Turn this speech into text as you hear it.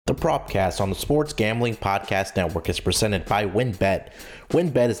The Propcast on the Sports Gambling Podcast Network is presented by WynnBET.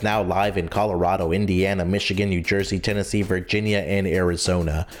 WynnBET is now live in Colorado, Indiana, Michigan, New Jersey, Tennessee, Virginia, and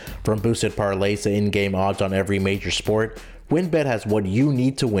Arizona. From boosted parlays to in-game odds on every major sport, WynnBET has what you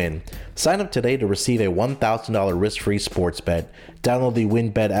need to win. Sign up today to receive a $1,000 risk-free sports bet. Download the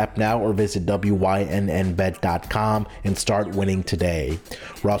WynnBET app now or visit wynnbet.com and start winning today.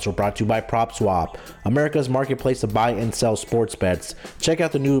 We're also brought to you by PropSwap, America's marketplace to buy and sell sports bets. Check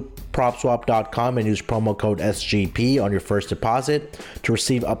out the new PropSwap.com and use promo code SGP on your first deposit to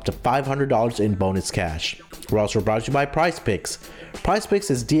receive up to $500 in bonus cash. We're also brought to you by PrizePicks. PrizePicks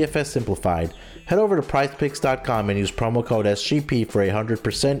is DFS simplified. Head over to prizepicks.com and use promo code SGP for a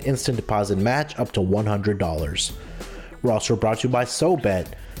 100% instant deposit match up to $100. We're also brought to you by SoBet.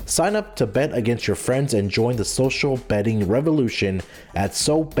 Sign up to bet against your friends and join the social betting revolution at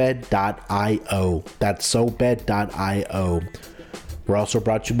SoBet.io. That's SoBet.io. We're also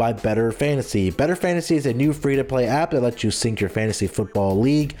brought to you by Better Fantasy. Better Fantasy is a new free-to-play app that lets you sync your fantasy football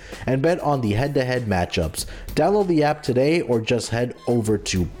league and bet on the head-to-head matchups. Download the app today or just head over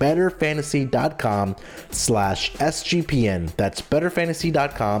to betterfantasy.com/SGPN. That's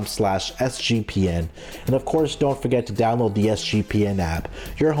betterfantasy.com/SGPN. And of course, don't forget to download the SGPN app,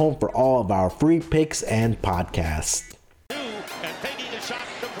 your home for all of our free picks and podcasts.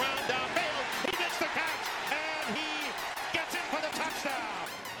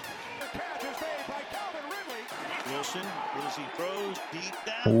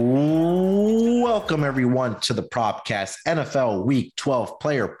 Welcome everyone to the Propcast NFL Week 12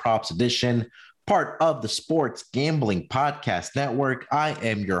 Player Props Edition, part of the Sports Gambling Podcast Network. I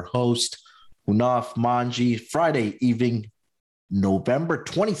am your host, Hunaf Manji. Friday evening, November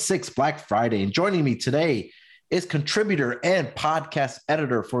 26th, Black Friday. And joining me today is contributor and podcast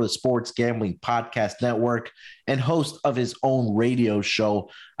editor for the Sports Gambling Podcast Network and host of his own radio show.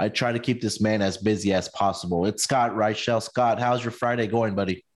 I try to keep this man as busy as possible. It's Scott Reichel. Scott, how's your Friday going,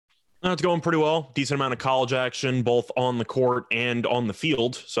 buddy? It's going pretty well. Decent amount of college action, both on the court and on the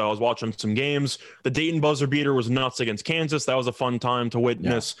field. So I was watching some games. The Dayton buzzer beater was nuts against Kansas. That was a fun time to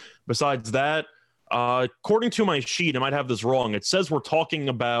witness. Yeah. Besides that, according to my sheet, I might have this wrong. It says we're talking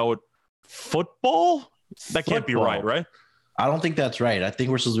about football. That can't be right? I don't think that's right. I think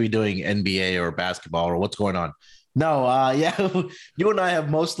we're supposed to be doing NBA or basketball or what's going on. No, yeah, you and I have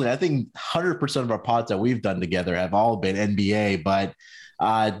mostly, I think 100% of our pods that we've done together have all been NBA, but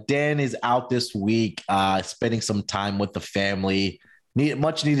Dan is out this week, spending some time with the family.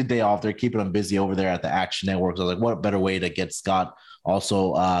 Much needed day off. They're keeping him busy over there at the Action Network. So I was like, what better way to get Scott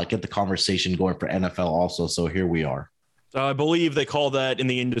also get the conversation going for NFL also. So here we are. I believe they call that in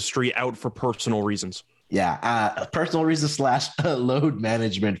the industry out for personal reasons. Yeah, personal reasons / load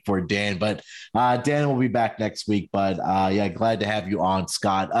management for Dan. But Dan will be back next week. But yeah, glad to have you on,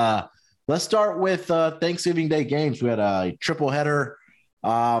 Scott. Let's start with Thanksgiving Day games. We had a triple header.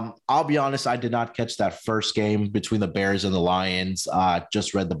 I'll be honest, I did not catch that first game between the Bears and the Lions.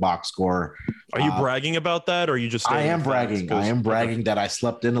 Just read the box score. Are you bragging about that, or are you just? I am bragging that I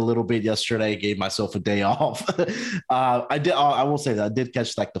slept in a little bit yesterday, gave myself a day off. I will say that I did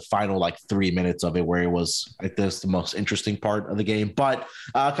catch like the final 3 minutes of it, where it was this the most interesting part of the game. But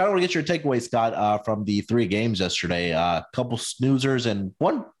kind of want to get your takeaway, Scott, from the 3 games yesterday. A couple snoozers and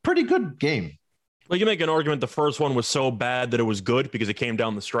one pretty good game. Well, you can make an argument the first one was so bad that it was good because it came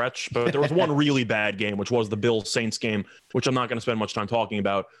down the stretch. But there was one really bad game, which was the Bills-Saints game, which I'm not going to spend much time talking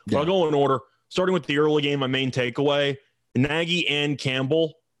about. But I'll go in order. Starting with the early game, my main takeaway, Nagy and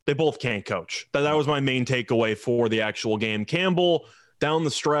Campbell, they both can't coach. That was my main takeaway for the actual game. Campbell, down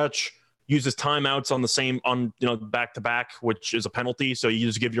the stretch, uses timeouts on back-to-back, which is a penalty. So you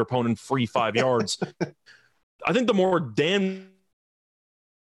just give your opponent free 5 yards. I think the more damn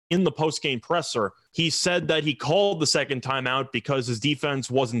in the post-game presser, he said that he called the second timeout because his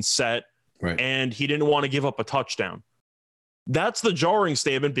defense wasn't set, right, and he didn't want to give up a touchdown. That's the jarring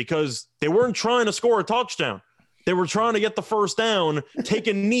statement because they weren't trying to score a touchdown. They were trying to get the first down, take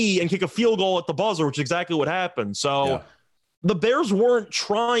a knee, and kick a field goal at the buzzer, which is exactly what happened. So the Bears weren't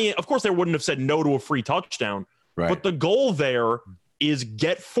trying. Of course, they wouldn't have said no to a free touchdown, right, but the goal there is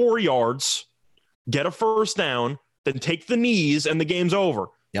get 4 yards, get a first down, then take the knees, and the game's over.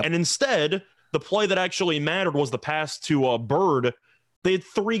 Yep. And instead, the play that actually mattered was the pass to Bird. They had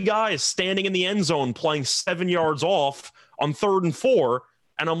 3 guys standing in the end zone playing 7 yards off on 3rd and 4.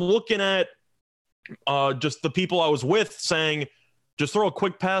 And I'm looking at just the people I was with saying, just throw a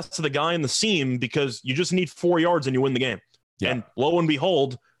quick pass to the guy in the seam because you just need 4 yards and you win the game. Yeah. And lo and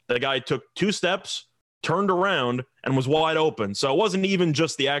behold, the guy took 2 steps, turned around, and was wide open. So it wasn't even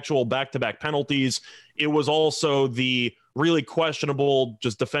just the actual back-to-back penalties. It was also the really questionable,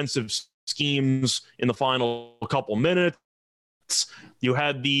 just defensive schemes in the final couple minutes. You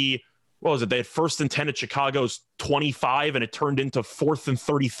had they had 1st and 10 at Chicago's 25, and it turned into 4th and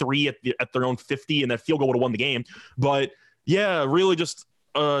 33 at their own 50, and that field goal would have won the game. But yeah, really just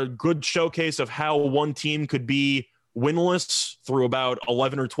a good showcase of how one team could be winless through about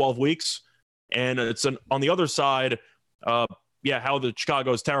 11 or 12 weeks. And it's on the other side, how the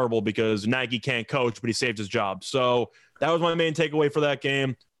Chicago is terrible because Nagy can't coach, but he saved his job. So that was my main takeaway for that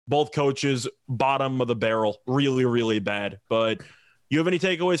game. Both coaches, bottom of the barrel, really, really bad. But you have any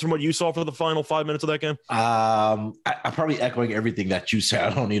takeaways from what you saw for the final 5 minutes of that game? I'm probably echoing everything that you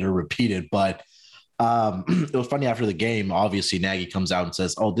said. I don't need to repeat it, but it was funny after the game. Obviously, Nagy comes out and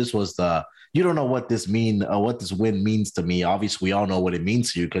says, "Oh, this was you don't know what this win means to me. Obviously, we all know what it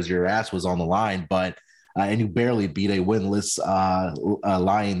means to you because your ass was on the line, but and you barely beat a winless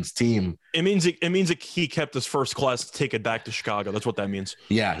Lions team." It means that he kept his first class ticket back to Chicago. That's what that means.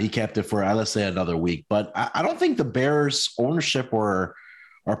 Yeah, he kept it for let's say another week. But I don't think the Bears ownership are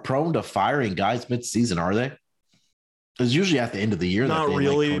prone to firing guys mid-season, are they? It's usually at the end of the year. Not that they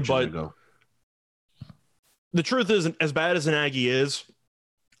really, but the truth is, as bad as Nagy is,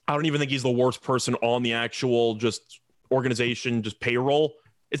 I don't even think he's the worst person on the actual just organization, just payroll.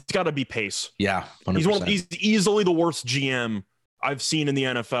 It's got to be Pace. Yeah, 100%. He's easily the worst GM I've seen in the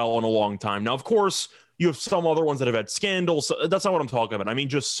NFL in a long time. Now, of course, you have some other ones that have had scandals. That's not what I'm talking about. I mean,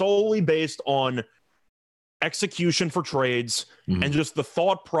 just solely based on execution for trades and just the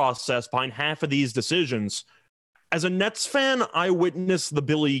thought process behind half of these decisions. As a Nets fan, I witnessed the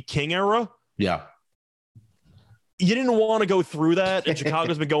Billy King era. Yeah. You didn't want to go through that, and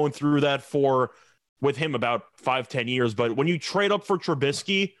Chicago's been going through that with him about 5-10 years. But when you trade up for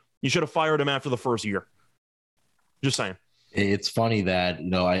Trubisky, you should have fired him after the first year. Just saying. It's funny that,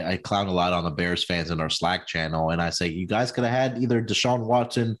 I clown a lot on the Bears fans in our Slack channel, and I say, you guys could have had either Deshaun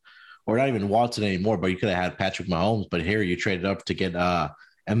Watson or not even Watson anymore, but you could have had Patrick Mahomes. But here you traded up to get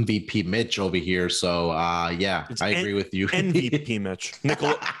MVP Mitch over here. So, I agree with you. MVP Mitch.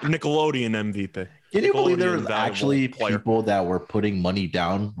 Nickelodeon MVP. Can you believe there was actually people that were putting money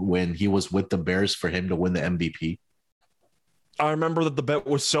down when he was with the Bears for him to win the MVP? I remember that the bet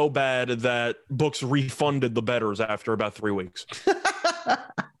was so bad that books refunded the bettors after about 3 weeks.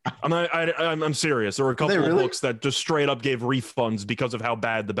 I'm serious. There were a couple of books that just straight up gave refunds because of how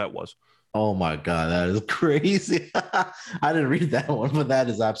bad the bet was. Oh my God, that is crazy. I didn't read that one, but that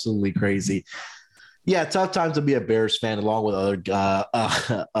is absolutely crazy. Yeah, tough time to be a Bears fan, along with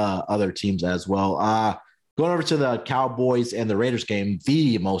other teams as well. Going over to the Cowboys and the Raiders game,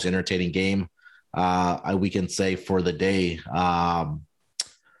 the most entertaining game we can say for the day.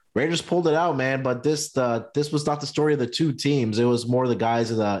 Raiders pulled it out, man, but this was not the story of the two teams. It was more the guys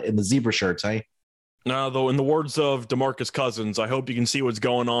in the zebra shirts, hey? No, though, in the words of DeMarcus Cousins, I hope you can see what's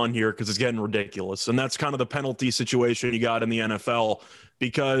going on here because it's getting ridiculous. And that's kind of the penalty situation you got in the NFL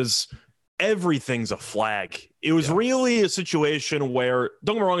because everything's a flag. It was really a situation where,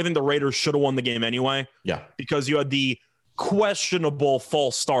 don't get me wrong, I think the Raiders should have won the game anyway. Yeah. Because you had the questionable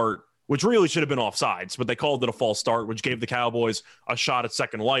false start, which really should have been offsides, but they called it a false start, which gave the Cowboys a shot at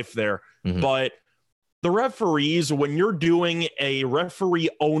second life there. But the referees, when you're doing a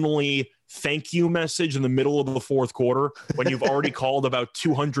referee-only thank you message in the middle of the fourth quarter, when you've already called about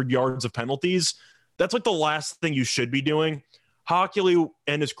 200 yards of penalties, that's like the last thing you should be doing. Hockley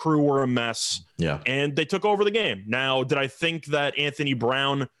and his crew were a mess, and they took over the game. Now, did I think that Anthony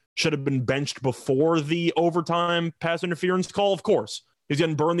Brown should have been benched before the overtime pass interference call? Of course. He's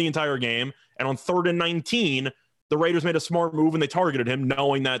getting burned the entire game, and on 3rd and 19, the Raiders made a smart move, and they targeted him,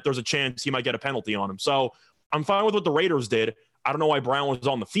 knowing that there's a chance he might get a penalty on him. So I'm fine with what the Raiders did. I don't know why Brown was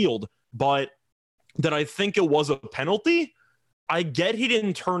on the field, but did I think it was a penalty? I get he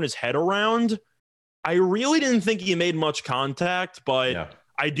didn't turn his head around. I really didn't think he made much contact, but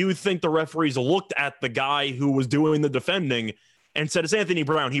I do think the referees looked at the guy who was doing the defending and said, it's Anthony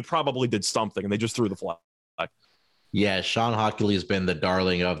Brown. He probably did something, and they just threw the flag. Yeah, Sean Hockley has been the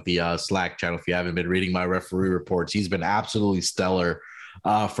darling of the Slack channel. If you haven't been reading my referee reports, he's been absolutely stellar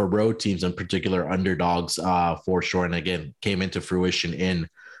for road teams, in particular underdogs for sure. And again, came into fruition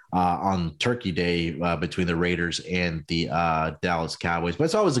on Turkey Day between the Raiders and the Dallas Cowboys. But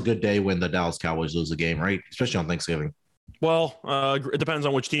it's always a good day when the Dallas Cowboys lose a game, right? Especially on Thanksgiving. Well, it depends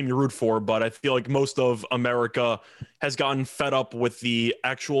on which team you root for, but I feel like most of America has gotten fed up with the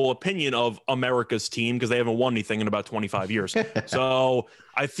actual opinion of America's team because they haven't won anything in about 25 years. So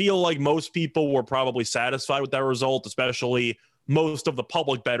I feel like most people were probably satisfied with that result, especially most of the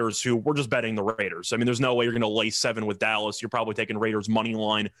public bettors who were just betting the Raiders. I mean, there's no way you're going to lay 7 with Dallas. You're probably taking Raiders money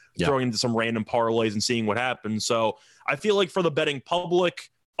line, throwing into some random parlays and seeing what happens. So I feel like for the betting public,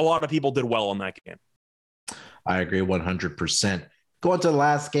 a lot of people did well on that game. I agree 100%. Going to the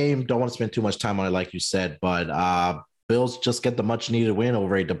last game, don't want to spend too much time on it, like you said, but Bills just get the much-needed win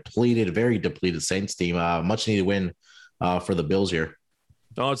over a very depleted Saints team. Much-needed win for the Bills here.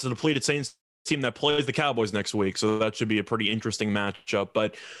 Oh, it's a depleted Saints team that plays the Cowboys next week, so that should be a pretty interesting matchup.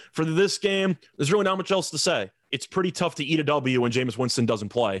 But for this game, there's really not much else to say. It's pretty tough to eat a W when Jameis Winston doesn't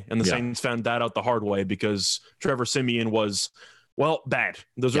play, and the Saints found that out the hard way because Trevor Siemian was, well, bad.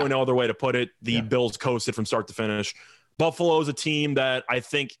 There's really no other way to put it. The Bills coasted from start to finish. Buffalo is a team that I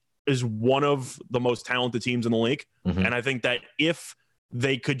think is one of the most talented teams in the league, and I think that if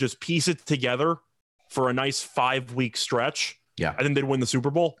they could just piece it together for a nice 5-week stretch, I think they'd win the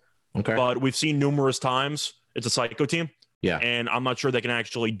Super Bowl. Okay. But we've seen numerous times it's a psycho team. Yeah. And I'm not sure they can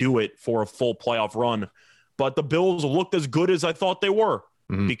actually do it for a full playoff run. But the Bills looked as good as I thought they were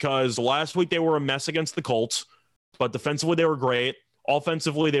because last week they were a mess against the Colts, but defensively they were great.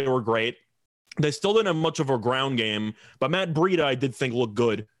 Offensively they were great. They still didn't have much of a ground game, but Matt Breida I did think looked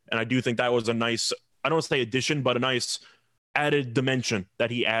good. And I do think that was a nice, I don't want to say addition, but a nice added dimension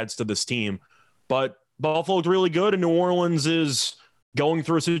that he adds to this team. But Buffalo looked really good, and New Orleans is going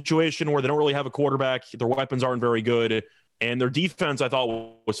through a situation where they don't really have a quarterback. Their weapons aren't very good, and their defense I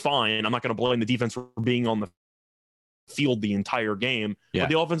thought was fine. I'm not going to blame the defense for being on the field the entire game, but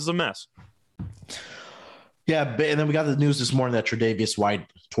the offense is a mess. Yeah, and then we got the news this morning that Tre'Davious White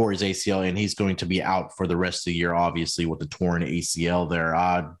tore his ACL, and he's going to be out for the rest of the year, obviously, with the torn ACL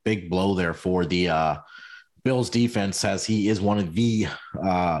there. Big blow there for the Bills defense, as he is one of the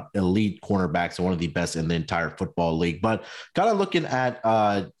elite cornerbacks and one of the best in the entire football league. But kind of looking at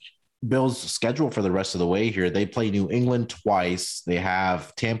Bills' schedule for the rest of the way here, they play New England twice. They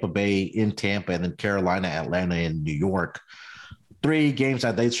have Tampa Bay in Tampa, and then Carolina, Atlanta, and New York. 3 games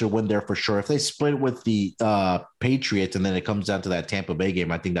that they should win there for sure. If they split with the Patriots and then it comes down to that Tampa Bay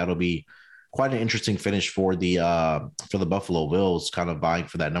game, I think that'll be quite an interesting finish for the Buffalo Bills, kind of vying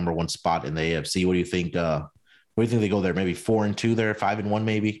for that number 1 spot in the AFC. What do you think? What do you think they go there? Maybe 4-2 there, 5-1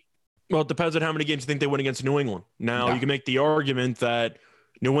 maybe? Well, it depends on how many games you think they win against New England. Now, you can make the argument that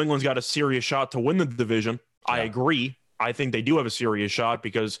New England's got a serious shot to win the division. I agree. I think they do have a serious shot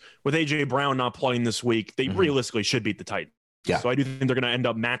because with A.J. Brown not playing this week, they realistically should beat the Titans. Yeah. So I do think they're going to end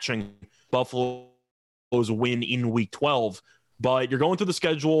up matching Buffalo's win in Week 12. But you're going through the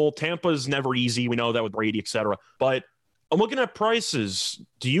schedule. Tampa's never easy. We know that with Brady, et cetera. But I'm looking at prices.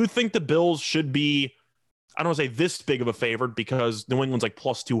 Do you think the Bills should be, I don't want to say this big of a favorite because New England's like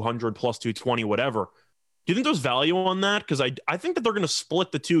plus 200, plus 220, whatever. Do you think there's value on that? Because I think that they're going to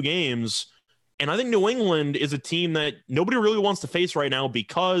split the 2 games. And I think New England is a team that nobody really wants to face right now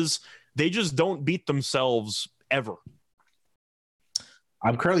because they just don't beat themselves ever.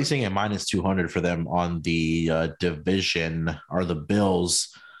 I'm currently seeing a minus 200 for them on the division, or the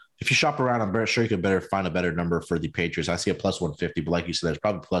Bills. If you shop around, I'm sure you could find a better number for the Patriots. I see a plus 150, but like you said, there's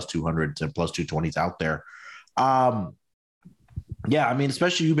probably plus 200s and plus 220s out there. Yeah, I mean,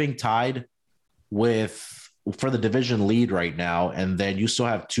 especially you being tied for the division lead right now, and then you still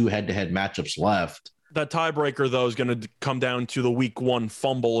have 2 head-to-head matchups left. That tiebreaker, though, is going to come down to the Week 1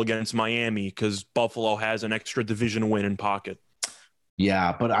 fumble against Miami because Buffalo has an extra division win in pocket.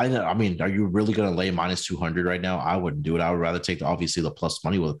 Yeah, but I mean, are you really going to lay minus 200 right now? I wouldn't do it. I would rather take obviously the plus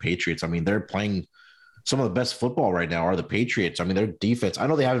money with the Patriots. I mean, they're playing some of the best football right now are the Patriots. I mean, their defense, I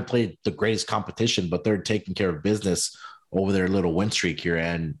know they haven't played the greatest competition, but they're taking care of business over their little win streak here.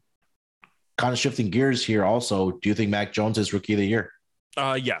 And kind of shifting gears here also, do you think Mac Jones is Rookie of the Year?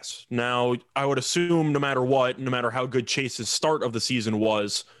 Yes. Now, I would assume no matter what, no matter how good Chase's start of the season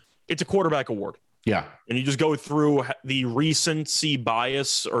was, it's a quarterback award. Yeah. And you just go through the recency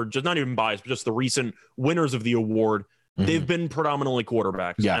bias, or just not even bias, but just the recent winners of the award. They've been predominantly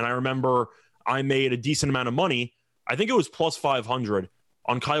quarterbacks. Yeah. And I remember I made a decent amount of money. I think it was plus 500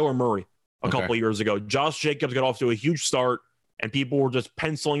 on Kyler Murray a couple of years ago. Josh Jacobs got off to a huge start, and people were just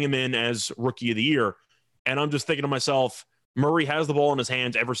penciling him in as Rookie of the Year. And I'm just thinking to myself, Murray has the ball in his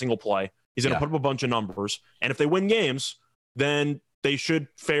hands every single play. He's going to put up a bunch of numbers. And if they win games, then they should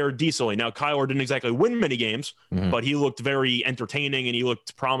fare decently. Now, Kyler didn't exactly win many games, but he looked very entertaining and he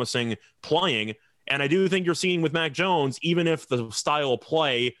looked promising playing. And I do think you're seeing with Mac Jones, even if the style of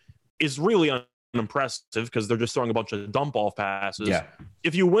play is really unimpressive because they're just throwing a bunch of dump off passes. Yeah.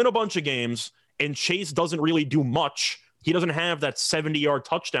 If you win a bunch of games and Chase doesn't really do much, he doesn't have that 70-yard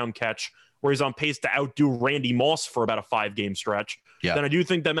touchdown catch where he's on pace to outdo Randy Moss for about a 5-game stretch, then I do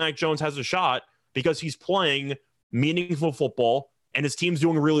think that Mac Jones has a shot because he's playing meaningful football, and his team's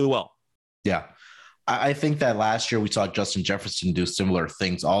doing really well. Yeah. I think that last year we saw Justin Jefferson do similar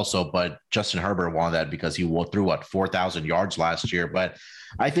things also, but Justin Herbert won that because he threw 4,000 yards last year. But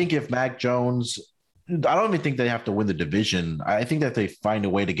I think if Mac Jones, I don't even think they have to win the division. I think that they find a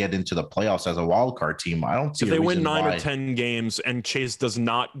way to get into the playoffs as a wild card team. I don't see if a they win reason 9 why. or 10 games and Chase does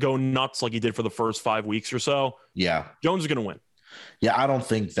not go nuts like he did for the first 5 weeks or so. Yeah. Jones is going to win. Yeah. I don't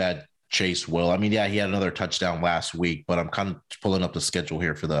think that Chase will. I mean, yeah, he had another touchdown last week, but I'm kind of pulling up the schedule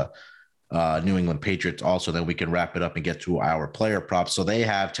here for the New England Patriots also, then we can wrap it up and get to our player props. So they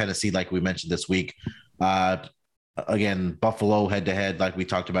have Tennessee, like we mentioned this week. Again, Buffalo head-to-head, like we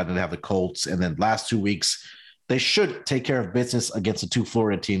talked about, and they have the Colts. And then last 2 weeks, they should take care of business against the two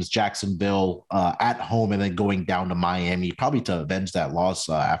Florida teams, Jacksonville at home, and then going down to Miami, probably to avenge that loss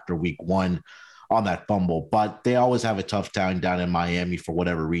after week 1 on that fumble. But they always have a tough time down in Miami for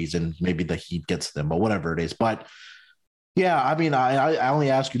whatever reason. Maybe the heat gets them, but whatever it is. But yeah, I mean, I only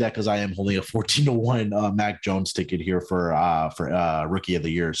ask you that because I am holding a 14-1 Mac Jones ticket here for Rookie of the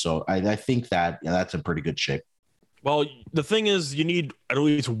Year. So I think that that's in pretty good shape. Well, the thing is, you need at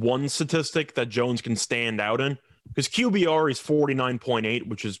least one statistic that Jones can stand out in, because QBR is 49.8,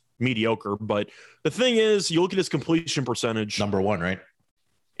 which is mediocre. But the thing is, you look at his completion percentage. Number 1, right?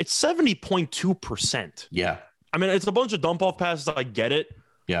 It's 70.2%. Yeah. I mean, it's a bunch of dump-off passes. I get it.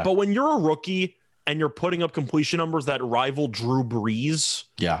 Yeah. But when you're a rookie and you're putting up completion numbers that rival Drew Brees,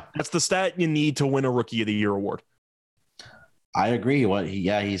 yeah, that's the stat you need to win a Rookie of the Year award. I agree.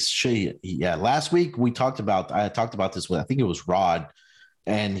 Last week I talked about this with, I think it was Rod,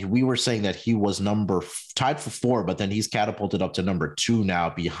 and we were saying that he was tied for 4, but then he's catapulted up to number 2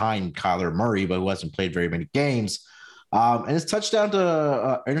 now behind Kyler Murray, but who hasn't played very many games. And his touchdown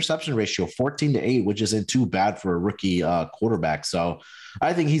to interception ratio 14-8, which isn't too bad for a rookie quarterback. So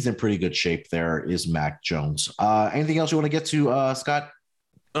I think he's in pretty good shape. There is Mac Jones. Anything else you want to get to, Scott?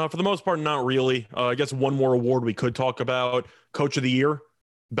 For the most part, not really. I guess one more award we could talk about: Coach of the Year.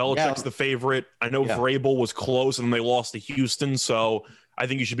 Belichick's the favorite. I know Vrabel was close and they lost to Houston, so I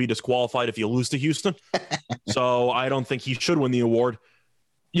think you should be disqualified if you lose to Houston. So I don't think he should win the award.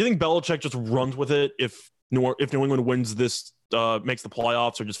 You think Belichick just runs with it if New England wins this, makes the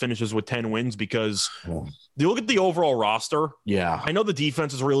playoffs, or just finishes with 10 wins? Because you look at the overall roster. Yeah. I know the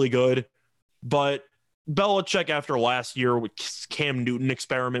defense is really good, but Belichick, after last year with Cam Newton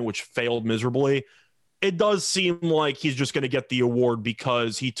experiment, which failed miserably, it does seem like he's just going to get the award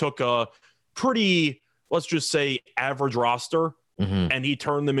because he took a pretty, let's just say, average roster, and he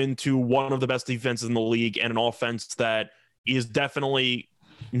turned them into one of the best defenses in the league and an offense that is definitely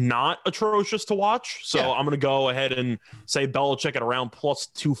not atrocious to watch. So I'm going to go ahead and say Belichick at around plus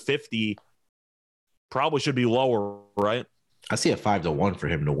 250. Probably should be lower, right? I see a 5-1 for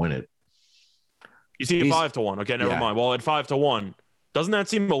him to win it. You see a 5-1. Okay, never mind. Well, at 5-1, doesn't that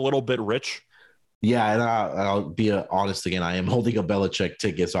seem a little bit rich? Yeah, and I'll be honest again. I am holding a Belichick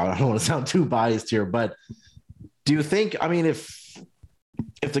ticket, so I don't want to sound too biased here. But do you think? I mean, if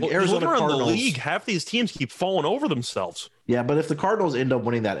the Arizona Cardinals, the league, half these teams keep falling over themselves. Yeah, but if the Cardinals end up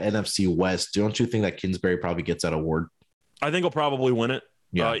winning that NFC West, don't you think that Kingsbury probably gets that award? I think he'll probably win it.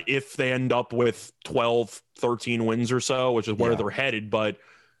 Yeah. If they end up with 12, 13 wins or so, which is where they're headed. But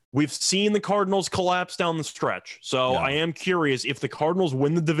we've seen the Cardinals collapse down the stretch. So I am curious if the Cardinals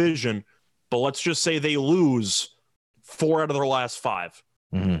win the division, but let's just say they lose 4 out of their last 5.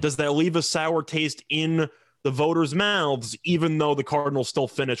 Does that leave a sour taste in the voters' mouths, even though the Cardinals still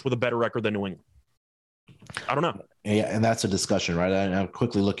finish with a better record than New England? I don't know. Yeah, and that's a discussion, right? I'm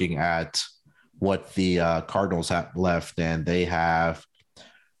quickly looking at what the Cardinals have left, and they're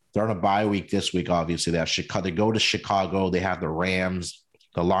on a bye week this week, obviously. They have Chicago. They go to Chicago. They have the Rams,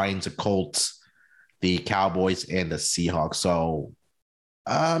 the Lions, the Colts, the Cowboys, and the Seahawks. So,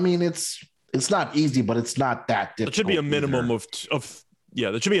 I mean, it's not easy, but it's not that difficult. It should be a minimum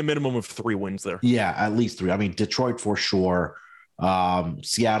there should be a minimum of 3 wins there. Yeah, at least 3. I mean, Detroit for sure.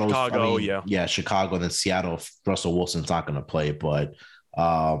 Seattle, Chicago, Chicago, and then Seattle. If Russell Wilson's not going to play, but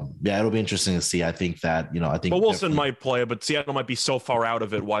it'll be interesting to see. I think that but Wilson might play, but Seattle might be so far out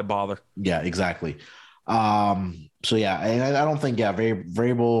of it. Why bother? Yeah, exactly. So yeah, and I don't think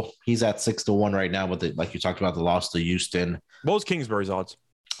Vrabel, he's at 6-1 right now with it, like you talked about, the loss to Houston. What was Kingsbury's odds?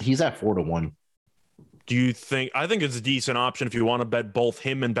 He's at 4-1. Do you think? I think it's a decent option if you want to bet both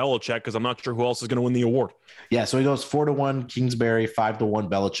him and Belichick, because I'm not sure who else is going to win the award. Yeah, so he goes 4-1 Kingsbury, 5-1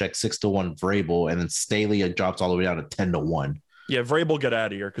 Belichick, 6-1 Vrabel, and then Staley drops all the way down to 10-1. Yeah, Vrabel, get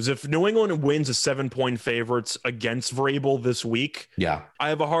out of here, because if New England wins as 7-point favorites against Vrabel this week, I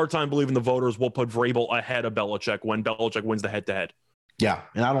have a hard time believing the voters will put Vrabel ahead of Belichick when Belichick wins the head-to-head. Yeah,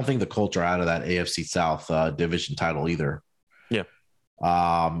 and I don't think the Colts are out of that AFC South division title either. Yeah.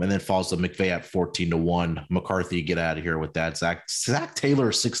 And then falls to McVay at 14-1. McCarthy, get out of here with that. Zach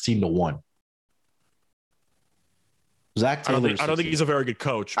Taylor 16-1. Zach Taylor. I don't think he's a very good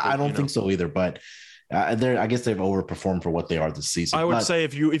coach. I don't think so either, but I guess they've overperformed for what they are this season. I would say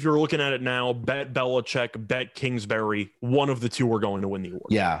if you're looking at it now, bet Belichick, bet Kingsbury. One of the two are going to win the award.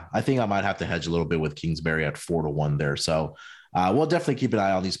 Yeah, I think I might have to hedge a little bit with Kingsbury at 4-1 there. So we'll definitely keep an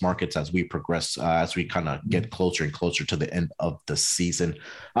eye on these markets as we progress, as we kind of get closer and closer to the end of the season.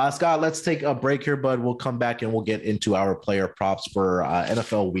 Scott, let's take a break here, bud. We'll come back and we'll get into our player props for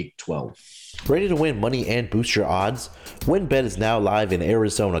NFL Week 12. Ready to win money and boost your odds? WynnBET is now live in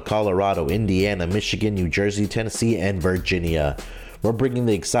Arizona, Colorado, Indiana, Michigan, New Jersey, Tennessee, and Virginia. We're bringing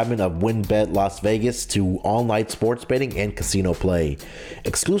the excitement of WynnBET Las Vegas to online sports betting and casino play.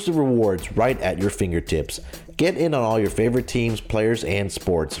 Exclusive rewards right at your fingertips. Get in on all your favorite teams, players, and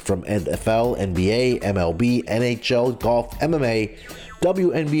sports from NFL, NBA, MLB, NHL, golf, MMA,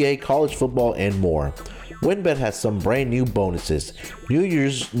 WNBA, college football, and more. WynnBET has some brand new bonuses. New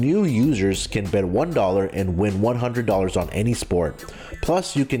users can bet $1 and win $100 on any sport.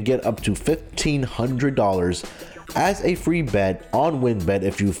 Plus, you can get up to $1,500 as a free bet on WynnBET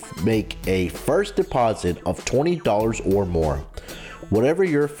if you make a first deposit of $20 or more. Whatever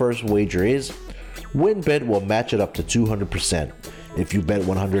your first wager is, WynnBET will match it up to 200%. If you bet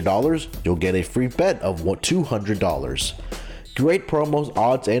 $100, you'll get a free bet of $200. Great promos,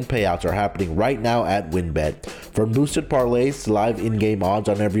 odds, and payouts are happening right now at WynnBET. From boosted parlays to live in-game odds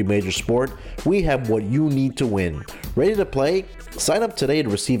on every major sport, we have what you need to win. Ready to play? Sign up today to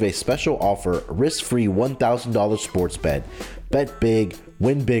receive a special offer, risk-free $1,000 sports bet. Bet big,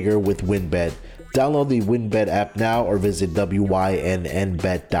 win bigger with WynnBET. Download the WynnBET app now or visit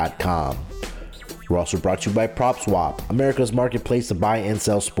wynnbet.com. We're also brought to you by PropSwap, America's marketplace to buy and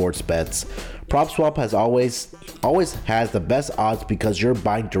sell sports bets. PropSwap has always has the best odds because you're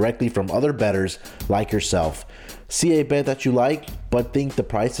buying directly from other bettors like yourself. See a bet that you like but think the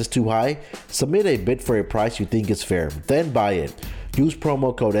price is too high? Submit a bid for a price you think is fair, then buy it. Use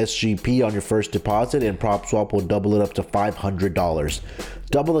promo code SGP on your first deposit and PropSwap will double it up to $500.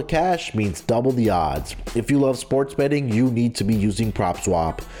 Double the cash means double the odds. If you love sports betting, you need to be using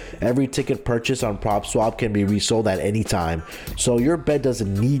PropSwap. Every ticket purchased on PropSwap can be resold at any time, so your bet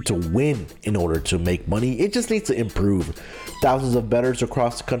doesn't need to win in order to make money, it just needs to improve. Thousands of bettors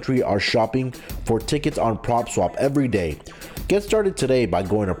across the country are shopping for tickets on PropSwap every day. Get started today by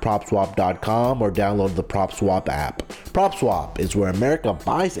going to PropSwap.com or download the PropSwap app. PropSwap is where America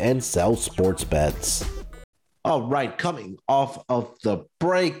buys and sells sports bets. All right, coming off of the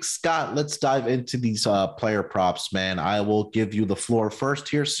break, Scott, let's dive into these player props, man. I will give you the floor first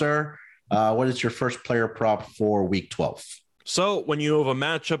here, sir. What is your first player prop for Week 12? So when you have a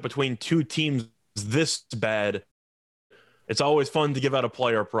matchup between two teams this bad, it's always fun to give out a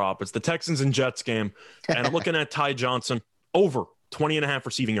player prop. It's the Texans and Jets game, and I'm looking at Ty Johnson over 20.5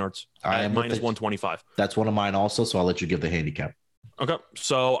 receiving yards at minus 125. That's one of mine also, so I'll let you give the handicap. Okay,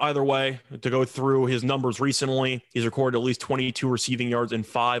 so either way, to go through his numbers recently, he's recorded at least 22 receiving yards in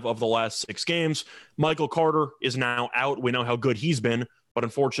 5 of the last 6 games. Michael Carter is now out. We know how good he's been, but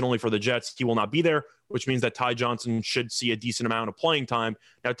unfortunately for the Jets, he will not be there, which means that Ty Johnson should see a decent amount of playing time.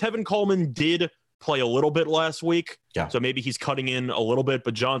 Now, Tevin Coleman did play a little bit last week, so maybe he's cutting in a little bit,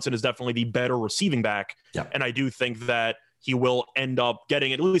 but Johnson is definitely the better receiving back, and I do think that he will end up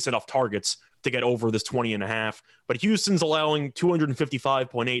getting at least enough targets to get over this 20.5. But Houston's allowing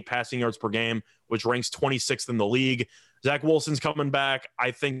 255.8 passing yards per game, which ranks 26th in the league. Zach Wilson's coming back.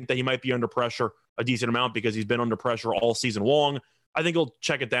 I think that he might be under pressure a decent amount because he's been under pressure all season long. I think he'll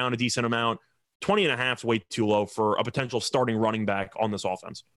check it down a decent amount. 20.5 is way too low for a potential starting running back on this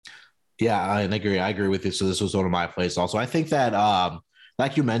offense. Yeah, I agree. I agree with you. So this was one of my plays also. I think that,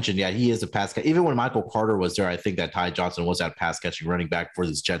 like you mentioned, he is a pass catcher. Even when Michael Carter was there, I think that Ty Johnson was that pass catching running back for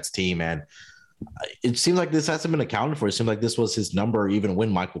this Jets team. And it seems like this hasn't been accounted for. It seemed like this was his number even when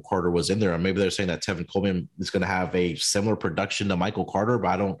Michael Carter was in there. And maybe they're saying that Tevin Coleman is going to have a similar production to Michael Carter, but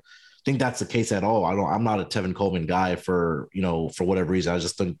I don't think that's the case at all. I'm not a Tevin Coleman guy for whatever reason. I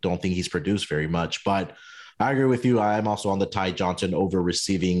just don't think he's produced very much. But I agree with you. I'm also on the Ty Johnson over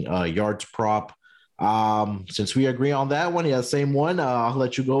receiving yards prop. Since we agree on that one, the same one, I'll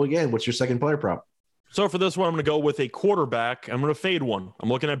let you go again. What's your second player prop? So for this one, I'm going to go with a quarterback. I'm going to fade one. I'm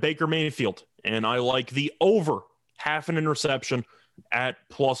looking at Baker Mayfield, and I like the over half an interception at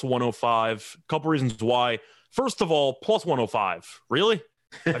plus 105. A couple reasons why. First of all, plus 105. Really?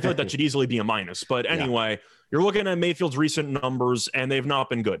 I feel like that should easily be a minus. But anyway, You're looking at Mayfield's recent numbers, and they've not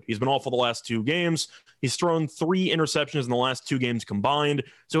been good. He's been awful the last 2 games. He's thrown 3 interceptions in the last 2 games combined,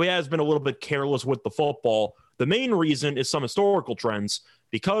 so he has been a little bit careless with the football. The main reason is some historical trends.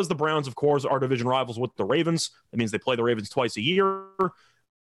 Because the Browns, of course, are division rivals with the Ravens, that means they play the Ravens twice a year.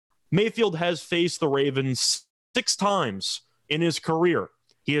 Mayfield has faced the Ravens 6 times in his career.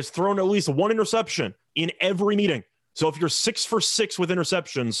 He has thrown at least 1 interception in every meeting. So if you're 6 for 6 with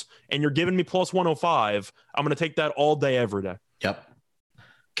interceptions and you're giving me plus 105, I'm going to take that all day, every day. Yep.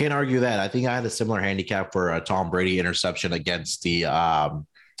 Can't argue that. I think I had a similar handicap for a Tom Brady interception against the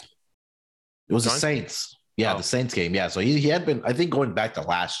it was the Saints. Yeah, the Saints game. Yeah, so he had been, I think going back to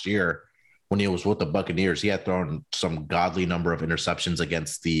last year when he was with the Buccaneers, he had thrown some godly number of interceptions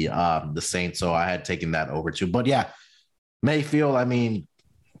against the Saints. So I had taken that over too. But yeah, Mayfield, I mean,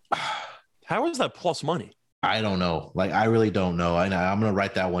 how is that plus money? I don't know. Like, I really don't know. I'm going to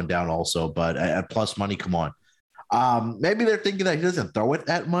write that one down also, but at plus money, come on. Maybe they're thinking that he doesn't throw it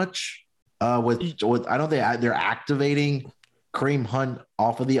that much. With I don't think they're activating Kareem Hunt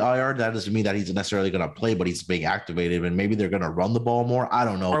off of the IR. That doesn't mean that he's necessarily going to play, but he's being activated, and maybe they're going to run the ball more. I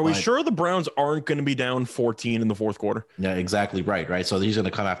don't know. Are we sure the Browns aren't going to be down 14 in the fourth quarter? Yeah, exactly right. So he's going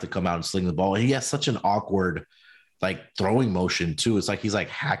to have to come out and sling the ball. He has such an awkward throwing motion too. It's like he's like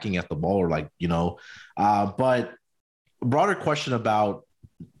hacking at the ball, or but broader question about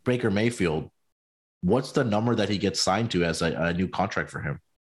Baker Mayfield. What's the number that he gets signed to as a new contract for him?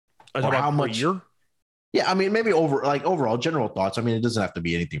 Or how much? Year? Yeah, I mean, maybe overall general thoughts. I mean, it doesn't have to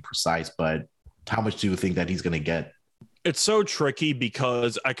be anything precise, but how much do you think that he's going to get? It's so tricky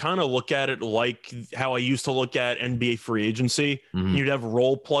because I kind of look at it like how I used to look at NBA free agency. Mm-hmm. You'd have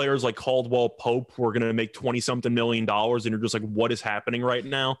role players like Caldwell Pope who are going to make $20-something million, and you're just like, what is happening right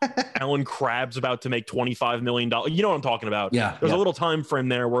now? Alan Crabb's about to make $25 million. You know what I'm talking about? Yeah. There's a little time frame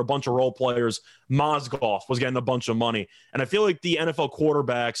there where a bunch of role players, Mozgov was getting a bunch of money. And I feel like the NFL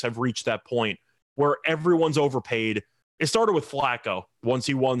quarterbacks have reached that point where everyone's overpaid. It started with Flacco once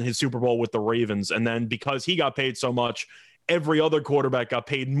he won his Super Bowl with the Ravens. And then because he got paid so much, every other quarterback got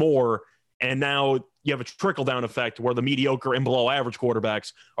paid more. And now you have a trickle-down effect where the mediocre and below average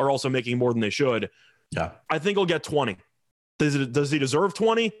quarterbacks are also making more than they should. Yeah. I think he'll get 20. Does he deserve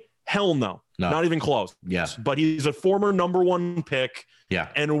 20? Hell no. Not even close. Yeah. But he's a former number 1 pick. Yeah.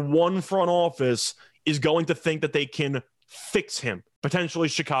 And one front office is going to think that they can fix him. Potentially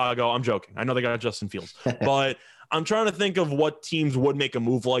Chicago. I'm joking. I know they got Justin Fields. But I'm trying to think of what teams would make a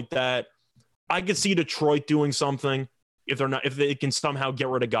move like that. I could see Detroit doing something if they can somehow get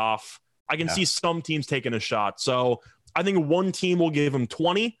rid of Goff. I can see some teams taking a shot. So I think one team will give him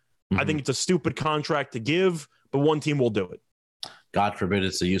 20. Mm-hmm. I think it's a stupid contract to give, but one team will do it. God forbid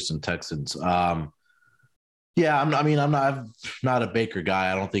it's the Houston Texans. I'm not a Baker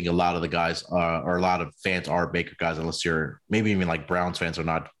guy. I don't think a lot of the guys or a lot of fans are Baker guys, unless you're maybe even like Browns fans are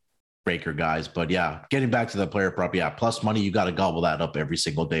not Baker guys. But yeah, getting back to the player prop, plus money, you got to gobble that up every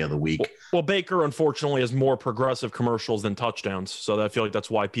single day of the week. Well, Baker unfortunately has more progressive commercials than touchdowns, so I feel like that's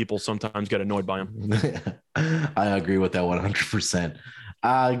why people sometimes get annoyed by him. I agree with that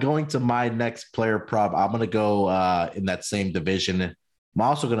 100%. Going to my next player prop, I'm going to go in that same division. I'm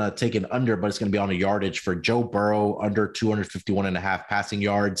also going to take an under, but it's going to be on a yardage for Joe Burrow, under 251.5 passing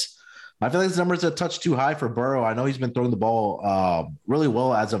yards. I feel like this number is a touch too high for Burrow. I know he's been throwing the ball really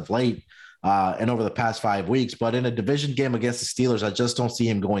well as of late and over the past 5 weeks, but in a division game against the Steelers, I just don't see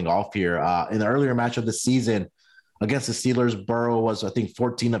him going off here. In the earlier match of the season against the Steelers, Burrow was, I think,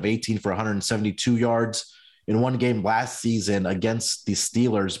 14 of 18 for 172 yards. In one game last season against the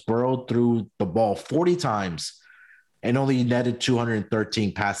Steelers, Burrow threw the ball 40 times and only netted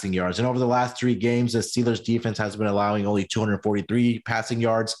 213 passing yards. And over the last 3 games, the Steelers defense has been allowing only 243 passing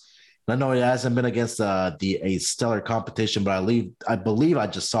yards. I know it hasn't been against a stellar competition, but I believe I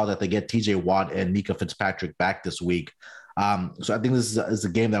just saw that they get TJ Watt and Mika Fitzpatrick back this week. So I think this is a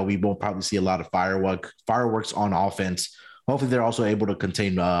game that we will probably see a lot of fireworks on offense. Hopefully they're also able to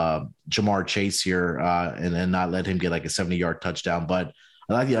contain Jamar Chase here and not let him get like a 70-yard touchdown. But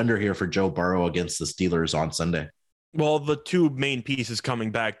I like the under here for Joe Burrow against the Steelers on Sunday. Well, the 2 main pieces coming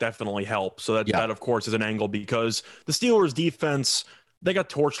back definitely help. So that, of course, is an angle because the Steelers defense – they got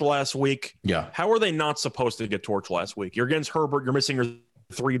torched last week. Yeah. How are they not supposed to get torched last week? You're against Herbert. You're missing your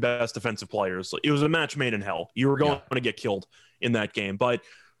 3 best defensive players. It was a match made in hell. You were going to get killed in that game. But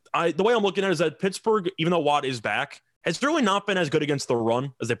the way I'm looking at it is that Pittsburgh, even though Watt is back, has really not been as good against the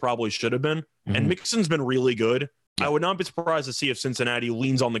run as they probably should have been. Mm-hmm. And Mixon's been really good. Yeah. I would not be surprised to see if Cincinnati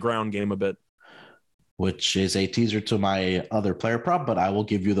leans on the ground game a bit. Which is a teaser to my other player prop, but I will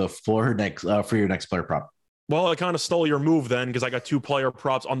give you the floor next for your next player prop. Well, I kind of stole your move then because I got 2 player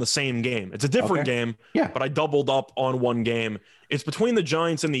props on the same game. It's a different game, but I doubled up on one game. It's between the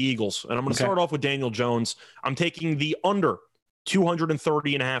Giants and the Eagles, and I'm going to start off with Daniel Jones. I'm taking the under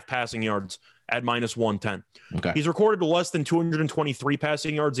 230.5 passing yards at -110. Okay. He's recorded less than 223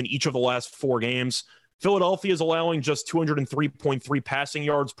 passing yards in each of the last 4 games. Philadelphia is allowing just 203.3 passing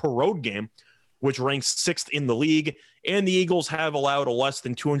yards per road game, which ranks 6th in the league. And the Eagles have allowed a less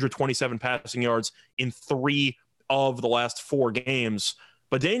than 227 passing yards in 3 of the last 4 games.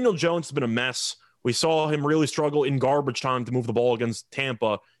 But Daniel Jones has been a mess. We saw him really struggle in garbage time to move the ball against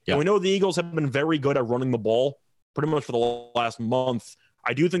Tampa. And we know the Eagles have been very good at running the ball pretty much for the last month.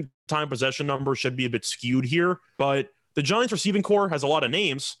 I do think time possession numbers should be a bit skewed here, but the Giants receiving core has a lot of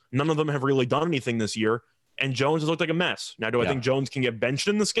names. None of them have really done anything this year, and Jones has looked like a mess. Now, do I think Jones can get benched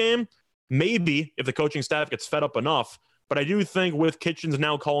in this game? Maybe, if the coaching staff gets fed up enough. But I do think with Kitchens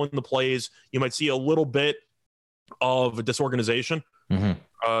now calling the plays, you might see a little bit of disorganization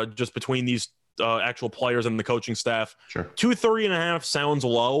just between these actual players and the coaching staff. Sure. 230.5 sounds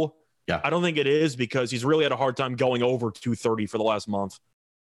low. Yeah. I don't think it is because he's really had a hard time going over 230 for the last month.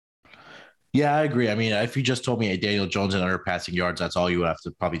 Yeah, I agree. I mean, if you just told me Daniel Jones and under passing yards, that's all you would have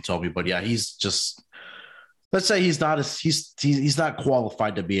to probably tell me. But yeah, he's just, let's say he's not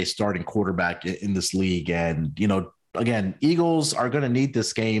qualified to be a starting quarterback in this league. And, again, Eagles are going to need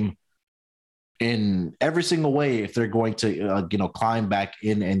this game in every single way if they're going to, climb back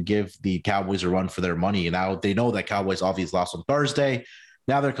in and give the Cowboys a run for their money. And now they know that Cowboys obviously lost on Thursday.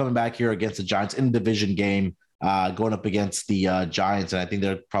 Now they're coming back here against the Giants in the division game. Going up against the Giants, and I think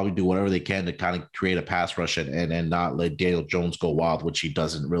they'll probably do whatever they can to kind of create a pass rush and not let Daniel Jones go wild, which he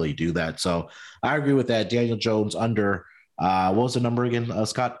doesn't really do that. So I agree with that. Daniel Jones under, what was the number again,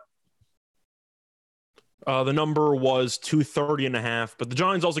 Scott? The number was 230.5, but the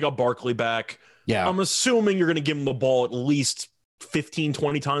Giants also got Barkley back. Yeah. I'm assuming you're going to give him the ball at least 15,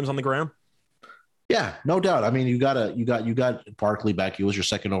 20 times on the ground. Yeah, no doubt. I mean, you got Barkley back. He was your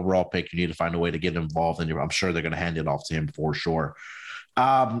 2nd overall pick. You need to find a way to get involved, and I'm sure they're going to hand it off to him for sure.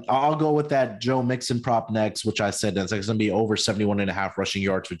 I'll go with that Joe Mixon prop next, which I said that's going to be over 71.5 rushing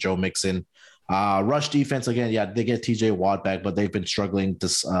yards for Joe Mixon. Rush defense again. Yeah, they get TJ Watt back, but they've been struggling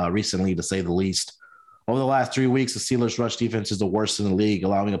recently, to say the least. Over the last 3 weeks, the Steelers' rush defense is the worst in the league,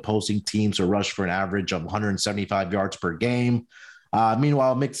 allowing opposing teams to rush for an average of 175 yards per game.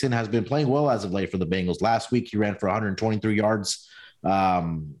 Meanwhile, Mixon has been playing well as of late for the Bengals. Last week, he ran for 123 yards.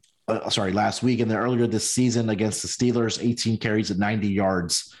 Last week, and then earlier this season against the Steelers, 18 carries at 90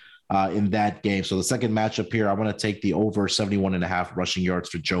 yards in that game. So the second matchup here, I want to take the over 71.5 rushing yards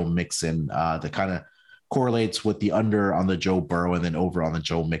for Joe Mixon. That kind of correlates with the under on the Joe Burrow and then over on the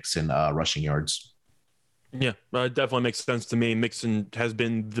Joe Mixon rushing yards. Yeah, it definitely makes sense to me. Mixon has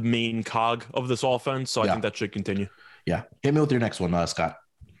been the main cog of this offense, so I think that should continue. Yeah. Hit me with your next one, Scott.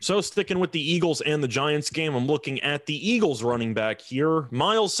 So sticking with the Eagles and the Giants game, I'm looking at the Eagles running back here,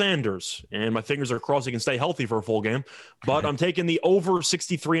 Miles Sanders. And my fingers are crossed he can stay healthy for a full game. But I'm taking the over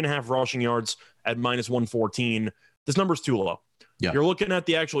 63.5 rushing yards at -114. This number's too low. Yeah. You're looking at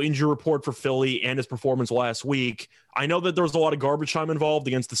the actual injury report for Philly and his performance last week. I know that there was a lot of garbage time involved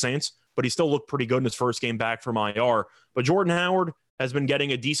against the Saints, but he still looked pretty good in his first game back from IR. But Jordan Howard has been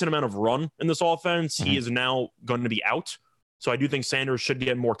getting a decent amount of run in this offense. He is now going to be out. So I do think Sanders should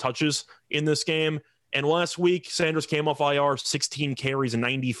get more touches in this game. And last week, Sanders came off IR, 16 carries and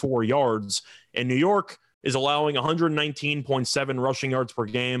 94 yards. And New York is allowing 119.7 rushing yards per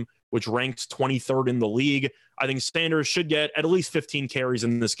game, which ranks 23rd in the league. I think Sanders should get at least 15 carries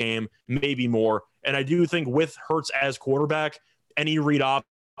in this game, maybe more. And I do think with Hurts as quarterback, any read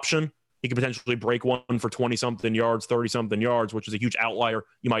option, he could potentially break one for 20-something yards, 30-something yards, which is a huge outlier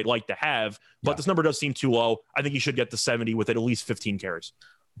you might like to have. But this number does seem too low. I think he should get to 70 with at least 15 carries.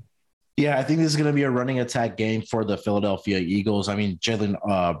 Yeah, I think this is going to be a running attack game for the Philadelphia Eagles. I mean,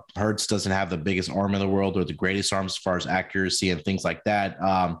 Jalen Hurts doesn't have the biggest arm in the world or the greatest arm as far as accuracy and things like that.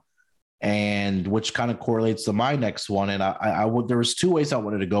 And which kind of correlates to my next one. And I would, there was 2 ways I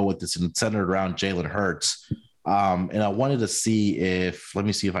wanted to go with this, and it's centered around Jalen Hurts. And I wanted to see let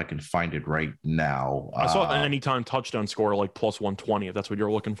me see if I can find it right now. I saw an anytime touchdown score like +120, if that's what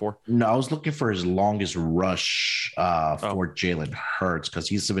you're looking for. No, I was looking for his longest rush for Jalen Hurts, because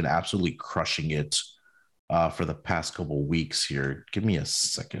he's been absolutely crushing it for the past couple weeks here. Give me a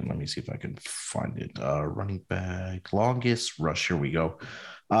second. Let me see if I can find it. Running back, longest rush. Here we go.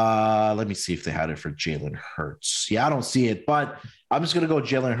 Let me see if they had it for Jalen Hurts. Yeah, I don't see it, but I'm just going to go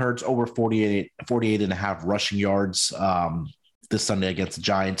Jalen Hurts over 48.5 rushing yards this Sunday against the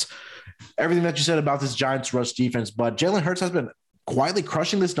Giants. Everything that you said about this Giants rush defense, but Jalen Hurts has been quietly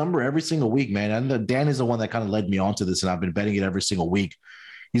crushing this number every single week, man. And Dan is the one that kind of led me onto this, and I've been betting it every single week.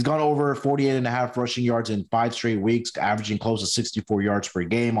 He's gone over 48 and a half rushing yards in 5 straight weeks, averaging close to 64 yards per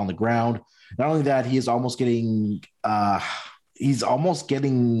game on the ground. Not only that, he is almost getting he's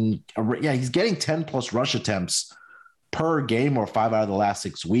getting 10 plus rush attempts per game, or 5 out of the last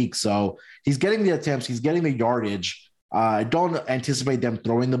 6 weeks. So he's getting the attempts, he's getting the yardage. I don't anticipate them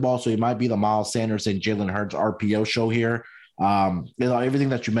throwing the ball, so it might be the Miles Sanders and Jalen Hurts RPO show here. Everything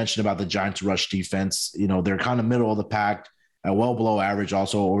that you mentioned about the Giants rush defense, they're kind of middle of the pack, well below average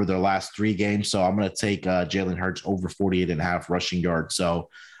also over their last 3 games. So I'm going to take Jalen Hurts over 48 and a half rushing yards. So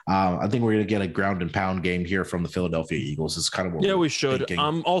I think we're going to get a ground and pound game here from the Philadelphia Eagles. It's kind of what we should. Thinking.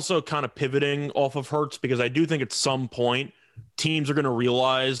 I'm also kind of pivoting off of Hurts because I do think at some point teams are going to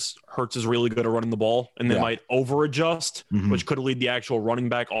realize Hurts is really good at running the ball, and they might over adjust, which could lead the actual running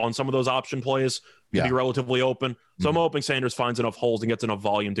back on some of those option plays to be relatively open. So I'm hoping Sanders finds enough holes and gets enough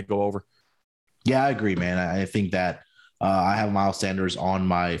volume to go over. Yeah, I agree, man. I think that I have Miles Sanders on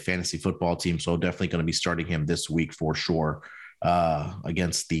my fantasy football team, so definitely going to be starting him this week for sure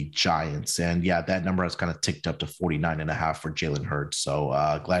against the Giants. And yeah, that number has kind of ticked up to 49 and a half for Jalen Hurts. So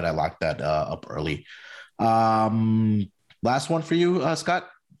glad I locked that up early. Last one for you, Scott.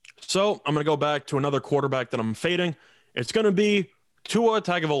 So I'm going to go back to another quarterback that I'm fading. It's going to be Tua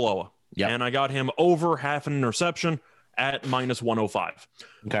Tagovailoa. Yeah. And I got him over half an interception at minus 105.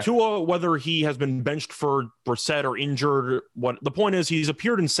 Okay. Tua, whether he has been benched for Brissett or injured, the point is he's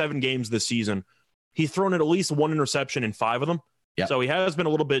appeared in 7 games this season. He's thrown at least 1 interception in 5 of them. Yep. So he has been a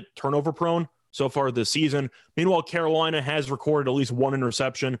little bit turnover prone so far this season. Meanwhile, Carolina has recorded at least 1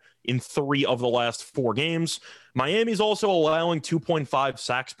 interception in 3 of the last 4 games. Miami's also allowing 2.5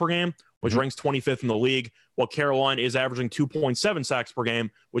 sacks per game, which ranks 25th in the league, while Carolina is averaging 2.7 sacks per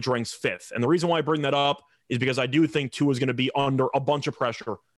game, which ranks 5th. And the reason why I bring that up is because I do think Tua is going to be under a bunch of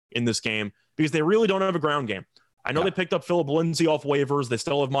pressure in this game because they really don't have a ground game. I know they picked up Philip Lindsay off waivers. They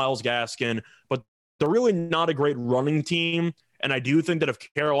still have Myles Gaskin, but they're really not a great running team. And I do think that if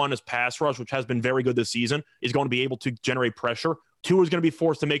Carolina's pass rush, which has been very good this season, is going to be able to generate pressure, Tua is going to be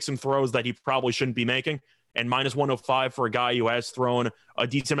forced to make some throws that he probably shouldn't be making. And minus 105 for a guy who has thrown a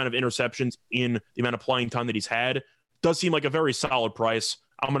decent amount of interceptions in the amount of playing time that he's had does seem like a very solid price.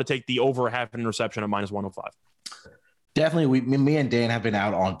 I'm going to take the over half an interception at minus 105. Definitely. Me and Dan have been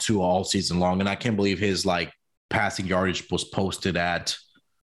out on Tua all season long, and I can't believe his passing yardage was posted at,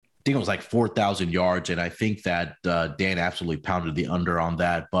 I think it was 4,000 yards. And I think that Dan absolutely pounded the under on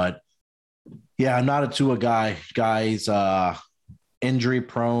that. But yeah, I'm not a Tua guy. Guy's injury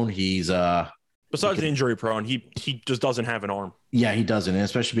prone. He's besides the injury prone, he just doesn't have an arm. Yeah, he doesn't. And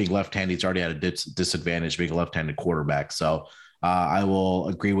especially being left-handed, he's already at a disadvantage being a left-handed quarterback. So I will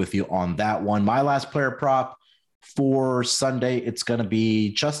agree with you on that one. My last player prop for Sunday, it's going to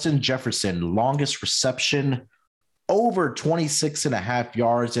be Justin Jefferson, longest reception, over 26 and a half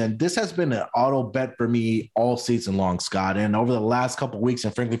yards. And this has been an auto bet for me all season long, Scott. And over the last couple of weeks,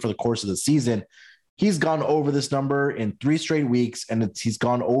 and frankly, for the course of the season, he's gone over this number in 3 straight weeks. And he's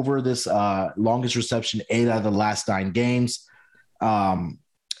gone over this longest reception 8 out of the last 9 games.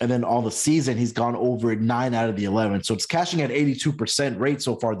 And then all the season, he's gone over it 9 out of the 11. So it's cashing at 82% rate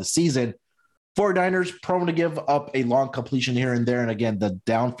so far this season. 49ers prone to give up a long completion here and there. And again, the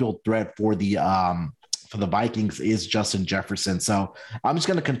downfield threat for the Vikings is Justin Jefferson. So I'm just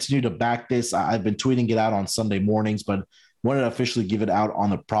going to continue to back this. I've been tweeting it out on Sunday mornings, but wanted to officially give it out on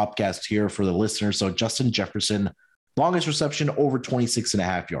the Propcast here for the listeners. So Justin Jefferson, longest reception over 26 and a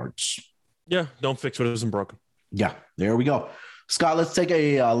half yards. Yeah, don't fix what isn't broken. Yeah, there we go. Scott, let's take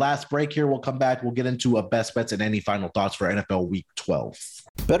a last break here. We'll come back. We'll get into a best bets and any final thoughts for NFL Week 12.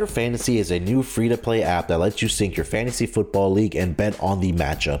 Better Fantasy is a new free-to-play app that lets you sync your fantasy football league and bet on the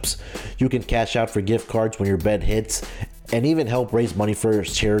matchups. You can cash out for gift cards when your bet hits and even help raise money for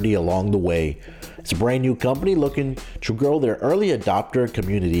charity along the way. It's a brand new company looking to grow their early adopter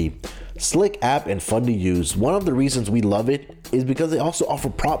community. Slick app and fun to use. One of the reasons we love it is because they also offer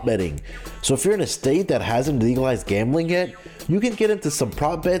prop betting. So if you're in a state that hasn't legalized gambling yet, you can get into some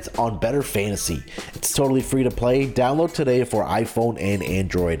prop bets on Better Fantasy. It's totally free to play. Download today for iPhone and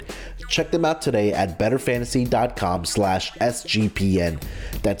Android. Check them out today at betterfantasy.com/SGPN.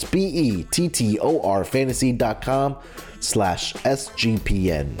 That's BETTOR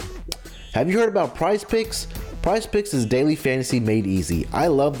fantasy.com/SGPN. Have you heard about Prize Picks? Prize Picks is daily fantasy made easy. I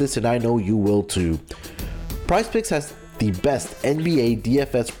love this and I know you will too. Prize Picks has the best NBA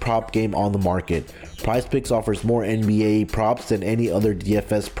DFS prop game on the market. Prize Picks offers more NBA props than any other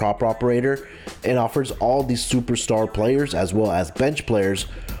DFS prop operator and offers all these superstar players as well as bench players,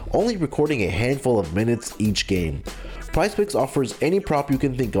 only recording a handful of minutes each game. PrizePicks offers any prop you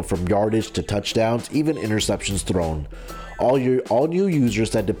can think of, from yardage to touchdowns, even interceptions thrown. All new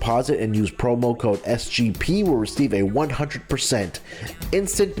users that deposit and use promo code SGP will receive a 100%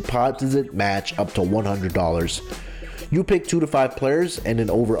 instant deposit match up to $100. You pick 2 to 5 players and an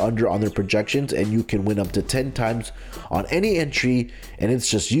over-under on their projections, and you can win up to 10 times on any entry, and it's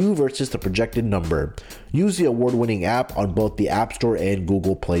just you versus the projected number. Use the award-winning app on both the App Store and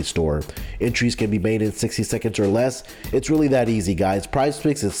Google Play Store. Entries can be made in 60 seconds or less. It's really that easy, guys.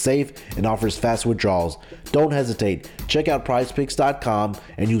 PrizePicks is safe and offers fast withdrawals. Don't hesitate. Check out prizepicks.com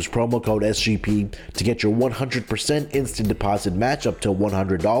and use promo code SGP to get your 100% instant deposit match up to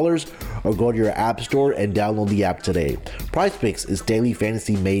 $100, or go to your App Store and download the app today. PrizePicks is daily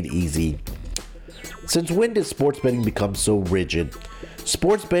fantasy made easy. Since when did sports betting become so rigid?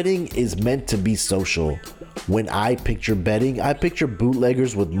 Sports betting is meant to be social. When I picture betting, I picture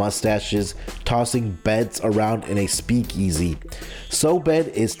bootleggers with mustaches tossing bets around in a speakeasy. SoBet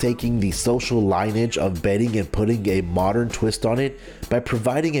is taking the social lineage of betting and putting a modern twist on it by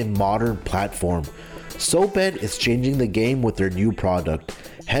providing a modern platform. SoBet is changing the game with their new product.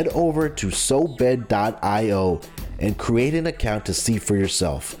 Head over to SoBet.io and create an account to see for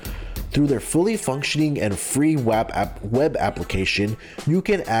yourself. Through their fully functioning and free web application, you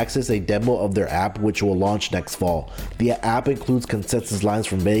can access a demo of their app, which will launch next fall. The app includes consensus lines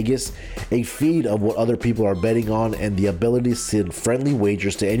from Vegas, a feed of what other people are betting on, and the ability to send friendly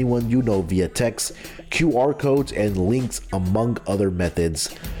wagers to anyone you know via text, QR codes, and links, among other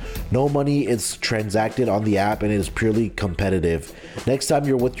methods. No money is transacted on the app, and it is purely competitive. Next time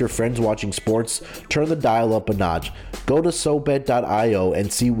you're with your friends watching sports, turn the dial up a notch. Go to SoBet.io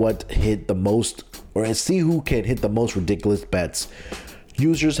and see who can hit the most ridiculous bets.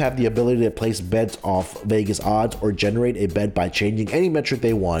 Users have the ability to place bets off Vegas odds or generate a bet by changing any metric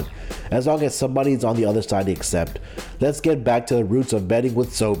they want, as long as somebody's on the other side to accept. Let's get back to the roots of betting with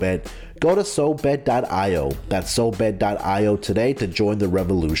SoBet. Go to SoBet.io. That's SoBet.io today to join the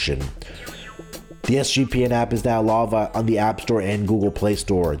revolution. The SGPN app is now live on the App Store and Google Play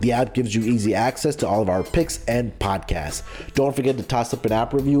Store. The app gives you easy access to all of our picks and podcasts. Don't forget to toss up an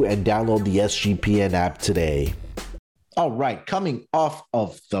app review and download the SGPN app today. All right, coming off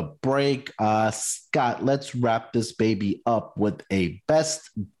of the break, Scott, let's wrap this baby up with a best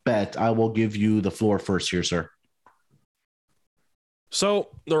bet. I will give you the floor first here, sir. So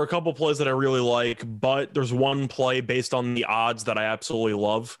there are a couple plays that I really like, but there's one play based on the odds that I absolutely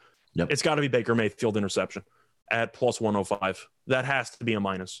love. Yep. It's got to be Baker Mayfield interception at plus 105. That has to be a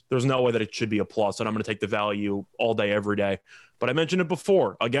minus. There's no way that it should be a plus, and I'm going to take the value all day, every day. But I mentioned it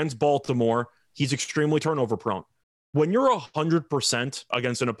before. Against Baltimore, he's extremely turnover prone. When you're 100%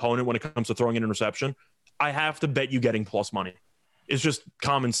 against an opponent when it comes to throwing an interception, I have to bet you getting plus money. It's just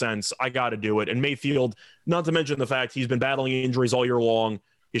common sense. I got to do it. And Mayfield, not to mention the fact he's been battling injuries all year long.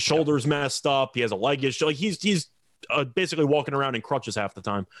 His shoulder's messed up. He has a leg issue. Like he's basically walking around in crutches half the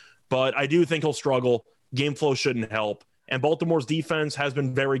time. But I do think he'll struggle. Game flow shouldn't help. And Baltimore's defense has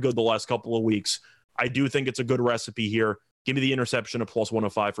been very good the last couple of weeks. I do think it's a good recipe here. Give me the interception of plus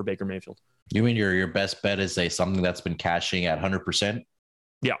 105 for Baker Mayfield. You mean your best bet is something that's been cashing at 100%?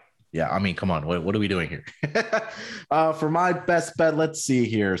 Yeah. Yeah, I mean, come on. What are we doing here? For my best bet, let's see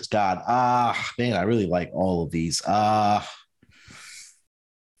here, Scott. Man, I really like all of these. Let's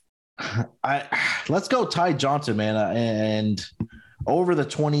go Ty Johnson, man. And over the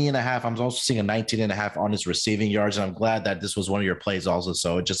 20.5, I'm also seeing a 19.5 on his receiving yards. And I'm glad that this was one of your plays also.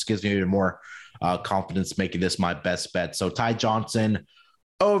 So it just gives me even more confidence making this my best bet. So Ty Johnson,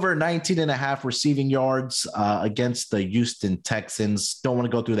 over 19.5 receiving yards against the Houston Texans. Don't want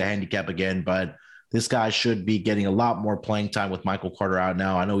to go through the handicap again, but this guy should be getting a lot more playing time with Michael Carter out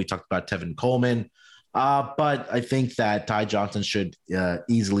now. I know we talked about Tevin Coleman, but I think that Ty Johnson should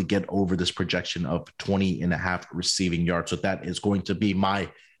easily get over this projection of 20.5 receiving yards. So that is going to be my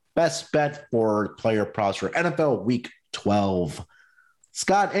best bet for player props for NFL Week 12.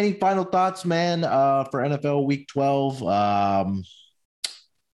 Scott, any final thoughts, man, for NFL Week 12?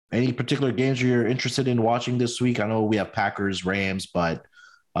 Any particular games you're interested in watching this week? I know we have Packers, Rams, but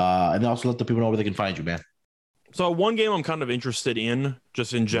and also let the people know where they can find you, man. So one game I'm kind of interested in,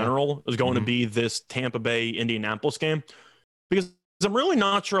 just in general, is going to be this Tampa Bay Indianapolis game, because I'm really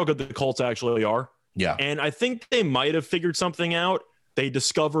not sure how good the Colts actually are. Yeah. And I think they might have figured something out. They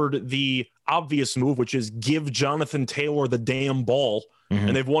discovered the obvious move, which is give Jonathan Taylor the damn ball.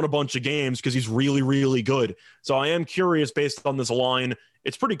 And they've won a bunch of games because he's really, really good. So I am curious based on this line.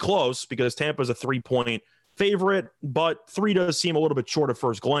 It's pretty close because Tampa's a 3-point favorite, but 3 does seem a little bit short at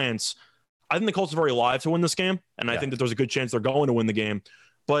first glance. I think the Colts are very live to win this game, and I think that there's a good chance they're going to win the game.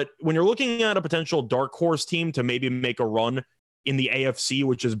 But when you're looking at a potential dark horse team to maybe make a run in the AFC,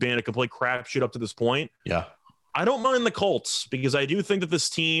 which has been a complete crapshoot up to this point, Yeah. I don't mind the Colts because I do think that this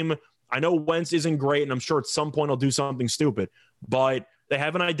team, I know Wentz isn't great, and I'm sure at some point he'll do something stupid, but they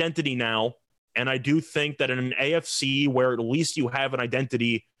have an identity now. And I do think that in an AFC where at least you have an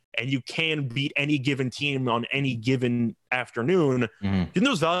identity and you can beat any given team on any given afternoon, didn't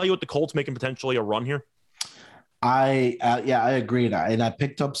there's value with the Colts making potentially a run here? I agree. And I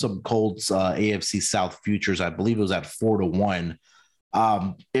picked up some Colts AFC South futures. I believe it was at 4-1.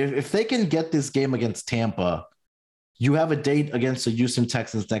 If they can get this game against Tampa, you have a date against the Houston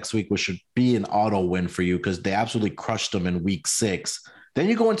Texans next week, which should be an auto win for you because they absolutely crushed them in week 6. Then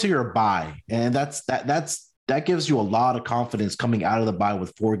you go into your bye, and that gives you a lot of confidence coming out of the bye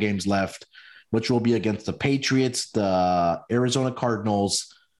with 4 games left, which will be against the Patriots, the Arizona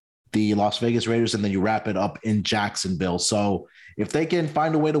Cardinals, the Las Vegas Raiders, and then you wrap it up in Jacksonville. So if they can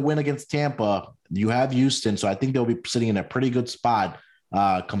find a way to win against Tampa, you have Houston. So I think they'll be sitting in a pretty good spot,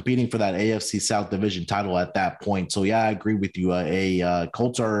 competing for that AFC South division title at that point. So yeah, I agree with you.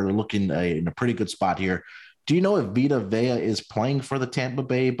 Colts are looking in a pretty good spot here. Do you know if Vita Vea is playing for the Tampa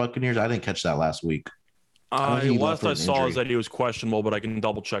Bay Buccaneers? I didn't catch that last week. Last I saw is that he was questionable, but I can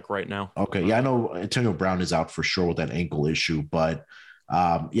double check right now. Okay. Yeah, I know Antonio Brown is out for sure with that ankle issue, but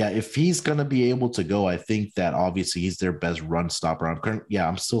if he's going to be able to go, I think that obviously he's their best run stopper.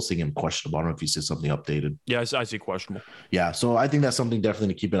 I'm still seeing him questionable. I don't know if you see something updated. Yeah, I see questionable. Yeah, so I think that's something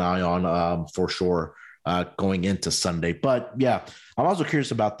definitely to keep an eye on for sure going into Sunday. But yeah, I'm also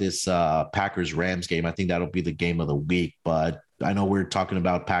curious about this Packers-Rams game. I think that'll be the game of the week. But I know we're talking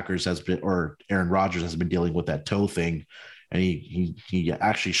about Aaron Rodgers has been dealing with that toe thing. And he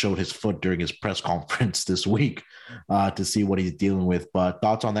actually showed his foot during his press conference this week to see what he's dealing with. But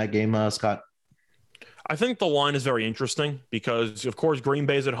thoughts on that game, Scott? I think the line is very interesting because, of course, Green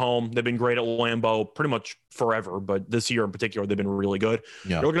Bay's at home. They've been great at Lambeau pretty much forever, but this year in particular, they've been really good.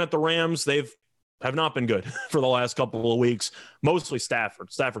 Yeah. You're looking at the Rams. Have not been good for the last couple of weeks, mostly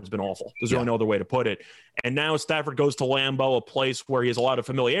Stafford. Stafford's been awful. There's really no other way to put it. And now Stafford goes to Lambeau, a place where he has a lot of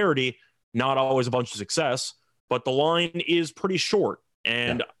familiarity, not always a bunch of success. But the line is pretty short,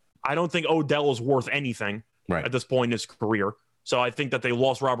 and I don't think Odell is worth anything at this point in his career. So I think that they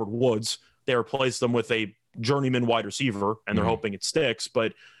lost Robert Woods. They replaced them with a journeyman wide receiver, and they're hoping it sticks.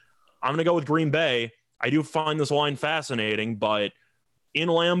 But I'm going to go with Green Bay. I do find this line fascinating, but in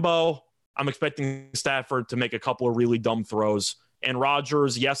Lambeau, I'm expecting Stafford to make a couple of really dumb throws. And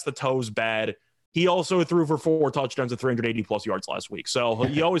Rodgers, yes, the toe's bad. He also threw for 4 touchdowns and 380-plus yards last week. So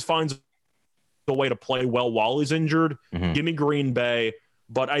he always finds the way to play well while he's injured. Give me Green Bay,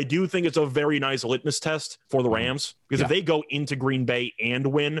 but I do think it's a very nice litmus test for the Rams because if they go into Green Bay and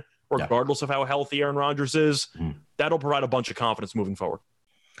win, regardless of how healthy Aaron Rodgers is, that'll provide a bunch of confidence moving forward.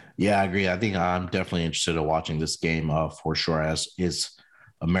 Yeah, I agree. I think I'm definitely interested in watching this game for sure, as is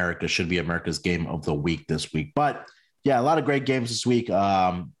should be America's game of the week this week. But yeah, a lot of great games this week.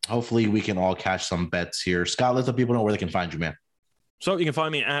 Hopefully we can all catch some bets here. Scott, let the people know where they can find you, man. So you can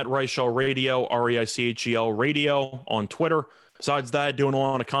find me at Reichel Radio, REICHEL Radio on Twitter. Besides that, doing a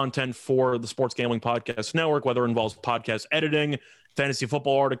lot of content for the Sports Gambling Podcast Network, whether it involves podcast editing, fantasy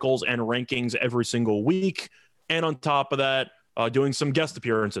football articles, and rankings every single week. And on top of that, doing some guest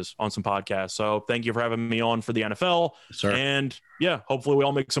appearances on some podcasts. So thank you for having me on for the NFL. Sir. And yeah, hopefully we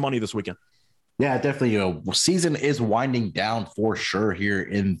all make some money this weekend. Yeah, definitely. Season is winding down for sure here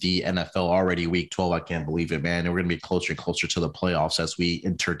in the NFL already. Week 12, I can't believe it, man. And we're going to be closer and closer to the playoffs as we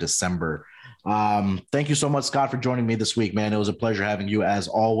enter December. Thank you so much, Scott, for joining me this week, man. It was a pleasure having you as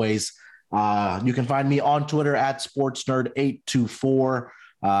always. You can find me on Twitter at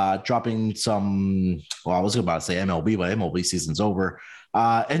SportsNerd824. Dropping some, I was about to say MLB, but MLB season's over.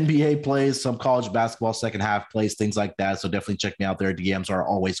 NBA plays, some college basketball second half plays, things like that. So definitely check me out there. DMs are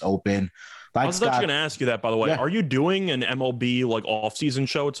always open. I was actually going to ask you that, by the way. Yeah. Are you doing an MLB off-season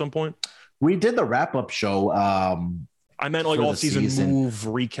show at some point? We did the wrap-up show. I meant off-season move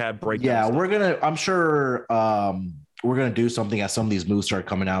recap breakdown. Yeah, I'm sure we're going to do something as some of these moves start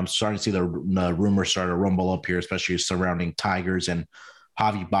coming out. I'm starting to see the rumors start to rumble up here, especially surrounding Tigers and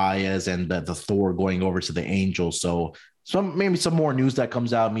Javi Baez and the Thor going over to the Angels. So maybe some more news that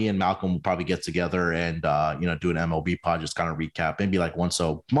comes out. Me and Malcolm will probably get together and do an MLB pod, just kind of recap, maybe once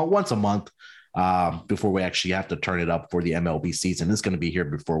a month before we actually have to turn it up for the MLB season. It's going to be here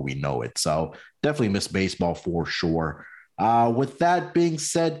before we know it. So definitely miss baseball for sure. With that being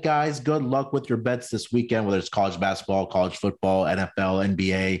said, guys, good luck with your bets this weekend, whether it's college basketball, college football, NFL,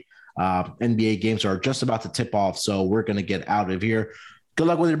 NBA. NBA games are just about to tip off, so we're going to get out of here. Good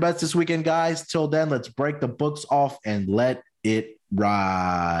luck with your bets this weekend, guys. Till then, let's break the books off and let it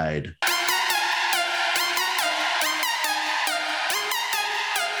ride.